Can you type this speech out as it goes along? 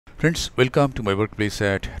Friends, welcome to my workplace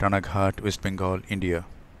at Ranaghat, West Bengal, India.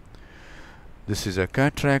 This is a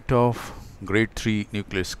cataract of grade 3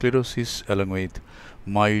 nuclear sclerosis along with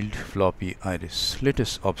mild floppy iris. Let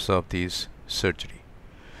us observe this surgery.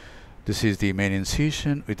 This is the main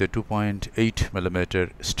incision with a 2.8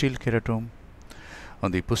 mm steel keratome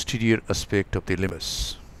on the posterior aspect of the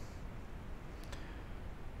limbus.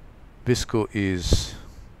 Visco is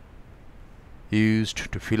used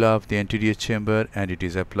to fill up the anterior chamber and it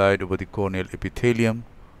is applied over the corneal epithelium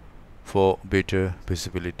for better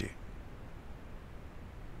visibility.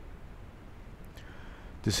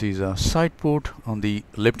 This is a side port on the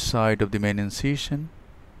left side of the main incision,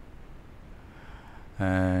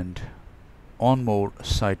 and one more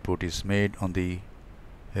side port is made on the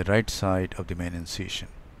right side of the main incision.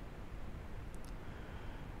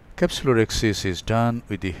 Capsulorhexis is done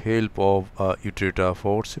with the help of a utrata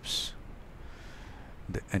forceps.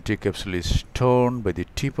 The anticapsule is torn by the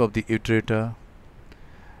tip of the utrata.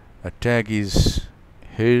 A tag is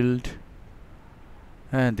held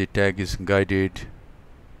and the tag is guided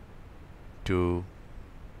to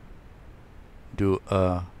do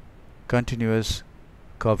a continuous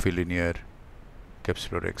curvilinear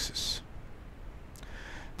capsulorhexis.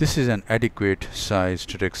 This is an adequate sized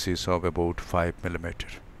rhexis of about 5 mm.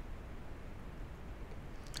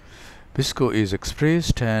 Visco is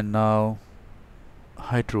expressed and now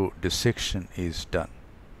hydrodissection is done.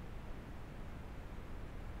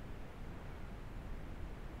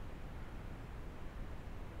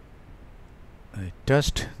 I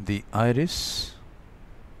test the iris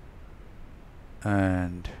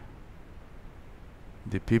and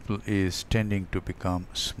the pupil is tending to become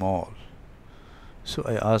small. So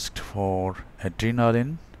I asked for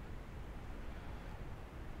adrenaline,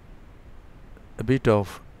 a bit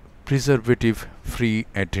of preservative free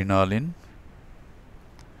adrenaline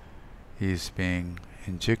is being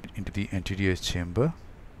injected into the anterior chamber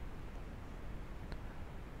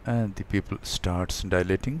and the pupil starts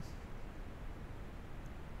dilating.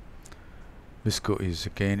 Visco is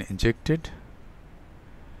again injected,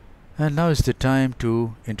 and now is the time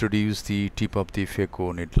to introduce the tip of the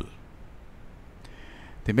phaco needle.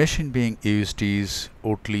 The machine being used is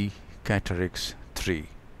Ocular Cataract 3.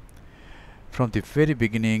 From the very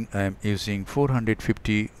beginning I am using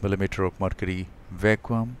 450 mm of mercury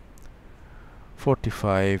vacuum,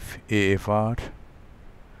 45 AFR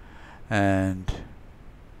and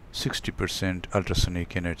 60%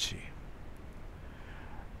 ultrasonic energy,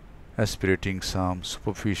 aspirating some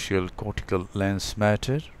superficial cortical lens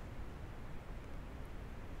matter.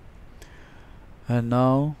 And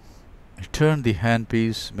now I turn the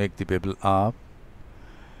handpiece, make the bevel up,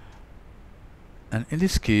 and in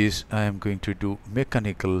this case I am going to do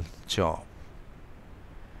mechanical job.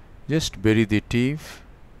 Just bury the tip,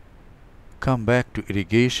 come back to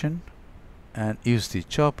irrigation and use the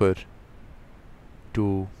chopper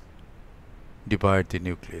to divide the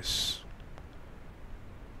nucleus.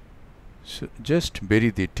 So just bury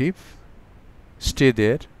the tip, stay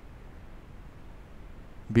there,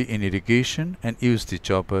 be in irrigation and use the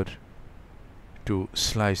chopper to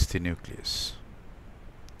slice the nucleus.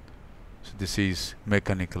 So this is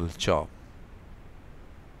mechanical chop.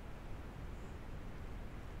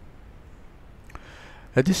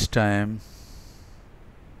 At this time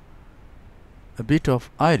a bit of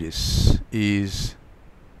iris is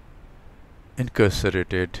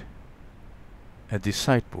incarcerated at the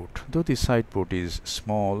side port. Though the side port is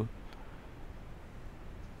small,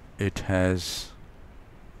 it has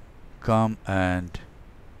come and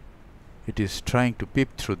it is trying to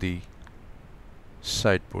peep through the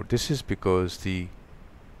side port. This is because the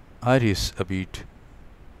iris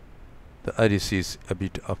is a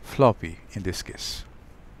bit of floppy in this case.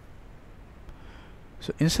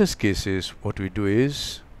 So in such cases what we do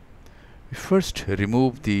is we first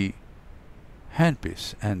remove the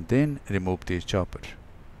handpiece and then remove the chopper.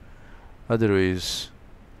 Otherwise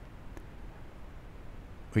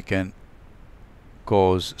we can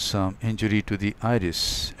cause some injury to the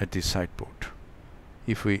iris at the side port.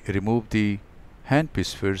 If we remove the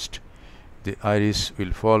handpiece first, the iris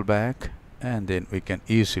will fall back and then we can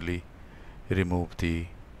easily remove the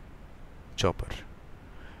chopper.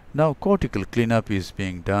 Now cortical cleanup is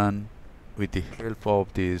being done with the help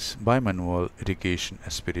of this bimanual irrigation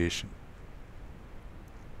aspiration.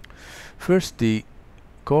 First the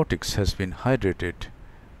cortex has been hydrated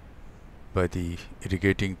by the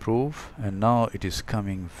irrigating probe and now it is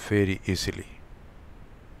coming very easily.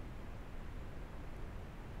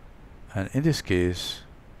 And in this case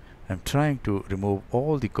I am trying to remove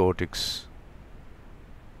all the cortex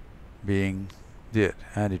being there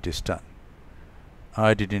and it is done.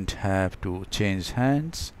 I didn't have to change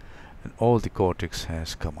hands. and all the cortex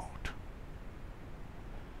has come out.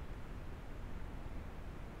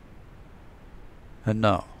 And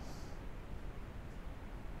now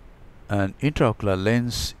an intraocular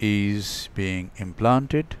lens is being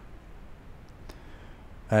implanted.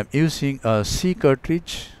 I am using a C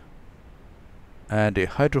cartridge and a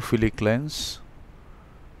hydrophilic lens,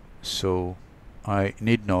 so I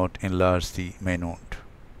need not enlarge the main wound.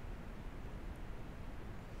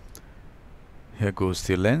 Here goes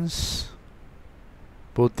the lens.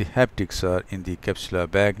 Both the haptics are in the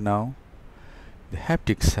capsular bag now. The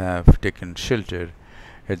haptics have taken shelter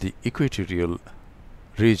at the equatorial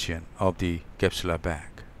region of the capsular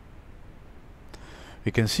bag.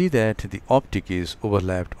 We can see that the optic is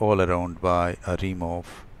overlapped all around by a rim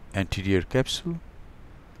of anterior capsule.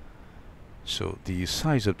 So the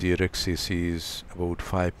size of the rhexis is about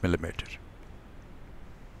 5 mm.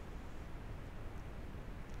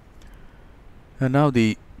 And now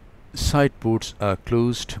the side ports are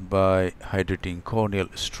closed by hydrating corneal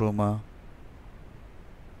stroma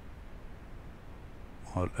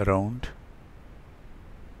all around.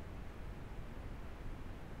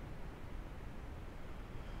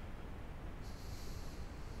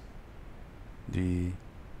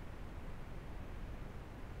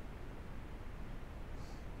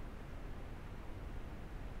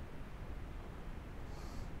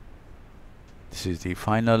 This is the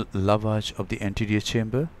final lavage of the anterior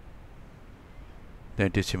chamber. The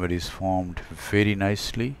anterior chamber is formed very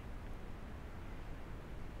nicely.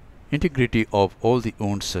 Integrity of all the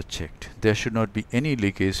wounds are checked. There should not be any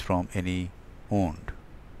leakage from any wound.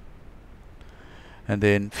 And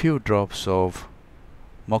then few drops of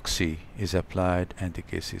moxie is applied and the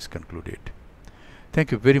case is concluded.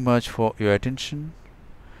 Thank you very much for your attention.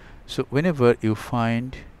 So whenever you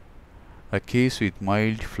find a case with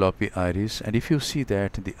mild floppy iris, and if you see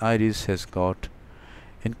that the iris has got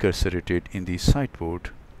incarcerated in the side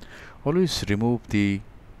port, always remove the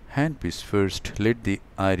handpiece first, let the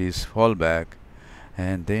iris fall back,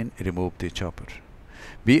 and then remove the chopper.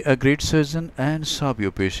 Be a great surgeon and serve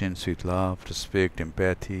your patients with love, respect,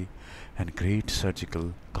 empathy, and great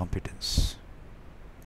surgical competence.